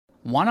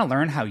Want to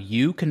learn how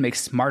you can make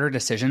smarter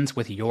decisions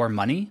with your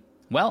money?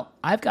 Well,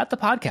 I've got the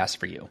podcast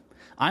for you.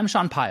 I'm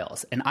Sean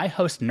Piles, and I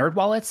host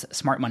NerdWallet's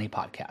Smart Money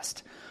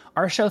Podcast.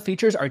 Our show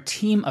features our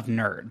team of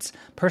nerds,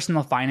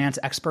 personal finance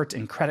experts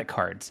in credit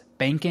cards,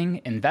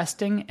 banking,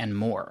 investing, and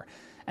more.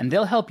 And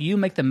they'll help you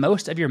make the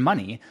most of your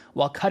money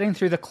while cutting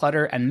through the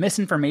clutter and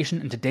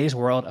misinformation in today's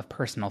world of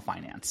personal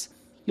finance.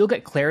 You'll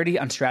get clarity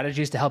on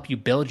strategies to help you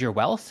build your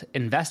wealth,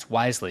 invest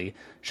wisely,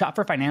 shop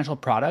for financial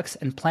products,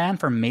 and plan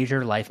for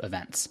major life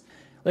events.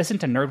 Listen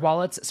to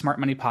NerdWallet's Smart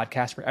Money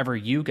Podcast wherever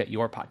you get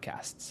your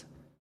podcasts.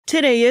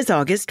 Today is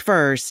August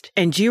 1st,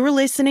 and you are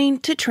listening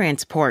to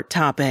Transport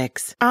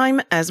Topics.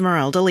 I'm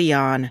Esmeralda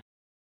Leon.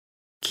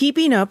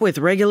 Keeping up with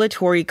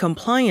regulatory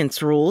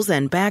compliance rules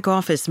and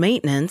back-office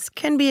maintenance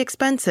can be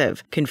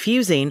expensive,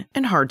 confusing,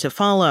 and hard to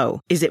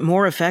follow. Is it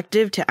more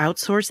effective to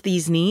outsource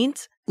these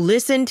needs?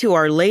 Listen to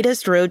our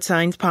latest Road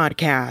Signs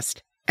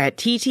podcast at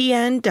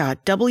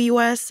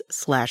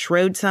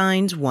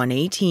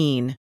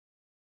ttn.ws/roadsigns118.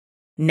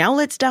 Now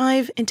let's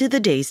dive into the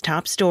day's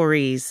top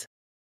stories.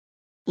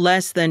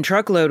 Less Than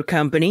Truckload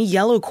company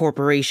Yellow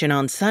Corporation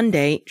on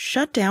Sunday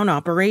shut down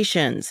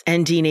operations,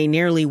 ending a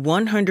nearly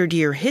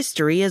 100-year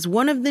history as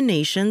one of the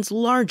nation's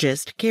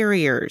largest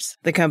carriers.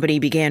 The company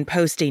began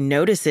posting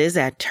notices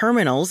at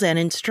terminals and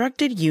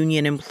instructed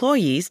union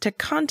employees to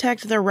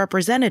contact their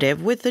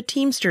representative with the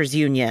Teamsters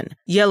Union.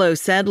 Yellow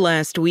said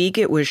last week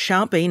it was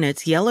shopping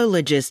its Yellow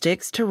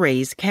Logistics to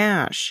raise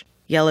cash.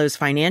 Yellow's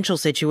financial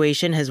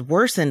situation has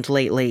worsened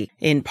lately,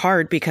 in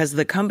part because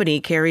the company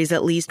carries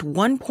at least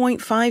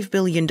 $1.5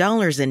 billion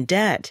in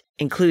debt,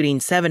 including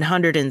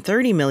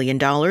 $730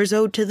 million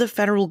owed to the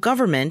federal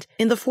government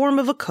in the form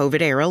of a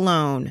COVID-era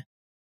loan.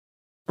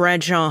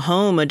 Bradshaw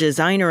Home, a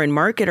designer and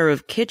marketer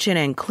of kitchen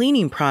and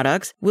cleaning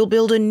products, will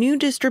build a new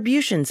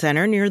distribution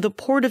center near the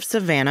Port of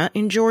Savannah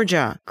in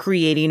Georgia,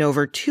 creating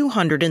over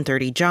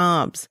 230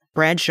 jobs.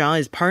 Bradshaw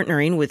is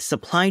partnering with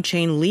supply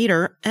chain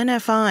leader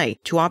NFI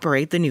to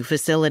operate the new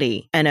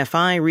facility.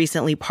 NFI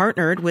recently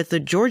partnered with the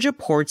Georgia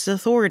Ports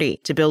Authority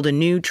to build a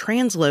new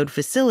transload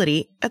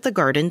facility at the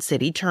Garden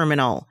City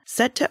Terminal,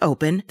 set to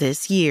open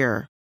this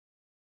year.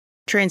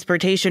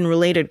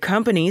 Transportation-related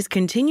companies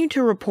continue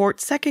to report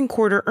second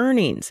quarter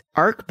earnings.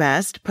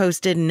 ArcBest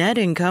posted net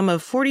income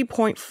of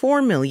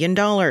 $40.4 million,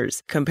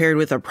 compared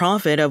with a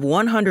profit of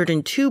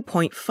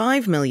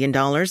 $102.5 million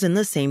in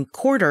the same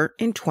quarter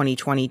in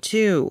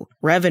 2022.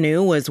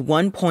 Revenue was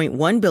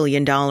 $1.1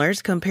 billion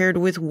compared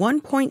with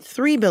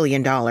 $1.3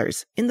 billion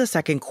in the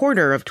second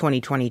quarter of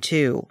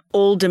 2022.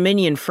 Old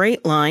Dominion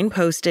Freight Line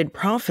posted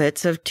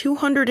profits of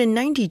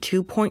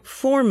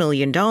 $292.4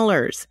 million,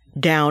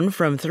 down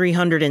from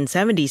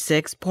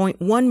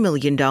 $376.1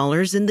 million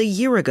in the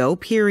year-ago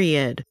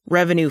period.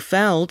 Revenue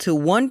fell to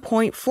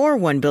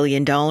 $1.41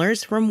 billion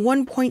from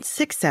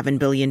 $1.67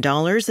 billion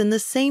in the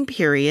same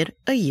period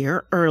a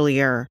year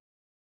earlier.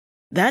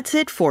 That's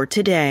it for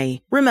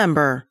today.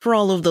 Remember, for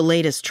all of the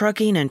latest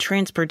trucking and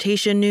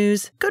transportation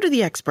news, go to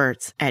the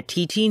experts at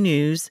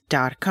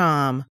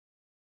ttnews.com.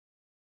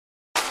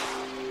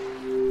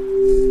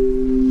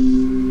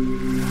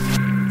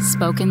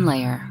 Spoken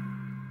Layer.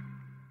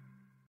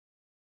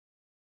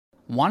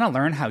 Want to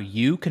learn how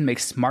you can make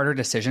smarter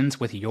decisions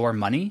with your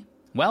money?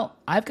 Well,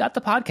 I've got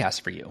the podcast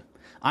for you.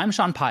 I'm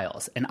Sean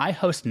Piles, and I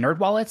host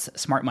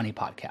NerdWallet's Smart Money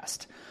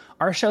Podcast.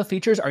 Our show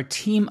features our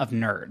team of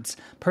nerds,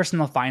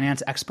 personal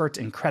finance experts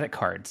in credit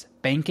cards,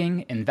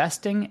 banking,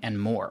 investing, and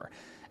more.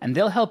 And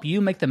they'll help you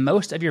make the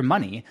most of your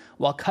money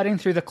while cutting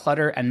through the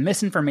clutter and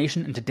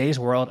misinformation in today's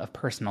world of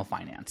personal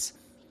finance.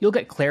 You'll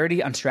get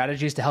clarity on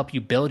strategies to help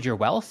you build your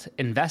wealth,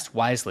 invest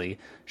wisely,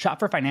 shop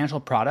for financial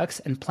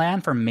products, and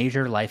plan for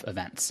major life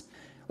events.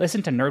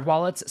 Listen to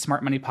NerdWallet's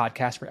Smart Money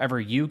Podcast wherever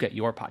you get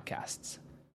your podcasts.